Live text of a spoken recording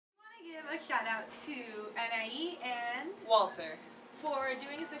a shout out to Anaí and Walter for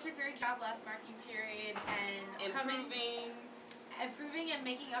doing such a great job last marking period and improving and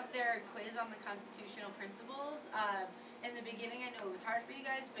making up their quiz on the constitutional principles. In the beginning, I know it was hard for you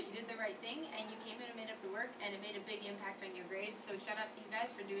guys, but you did the right thing, and you came in and made up the work, and it made a big impact on your grades. So shout out to you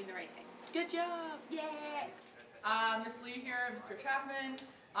guys for doing the right thing. Good job! Yeah! Miss Lee here, Mr. Chapman.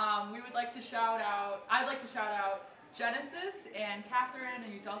 I'd like to shout out Genesis and Catherine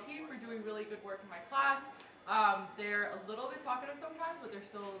and Udelki for doing really good work in my class. They're a little bit talkative sometimes, but they're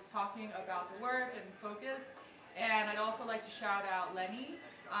still talking about the work and focused. And I'd also like to shout out Lenny.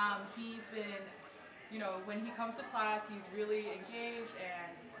 He's been, when he comes to class, he's really engaged,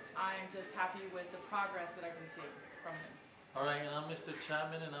 and I'm just happy with the progress that I've been seeing from him. All right, and I'm Mr.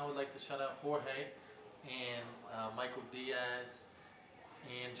 Chapman, and I would like to shout out Jorge and Michael Diaz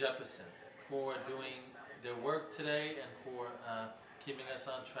and Jefferson for doing their work today and for keeping us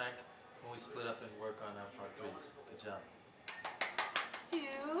on track when we split up and work on our part 3s. Good job.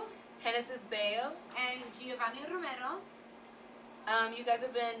 To Genesis Bayo and Giovanni Romero. You guys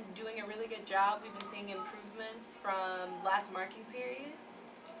have been doing a really good job. We've been seeing improvements from last marking period.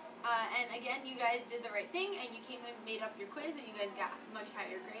 And again, you guys did the right thing, and you came and made up your quiz, and you guys got much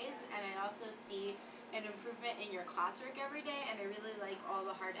higher grades. And I also see an improvement in your classwork every day, and I really like all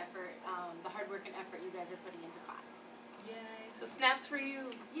the hard effort, the hard work and effort you guys are putting into class. Yay! So snaps for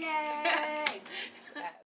you! Yay!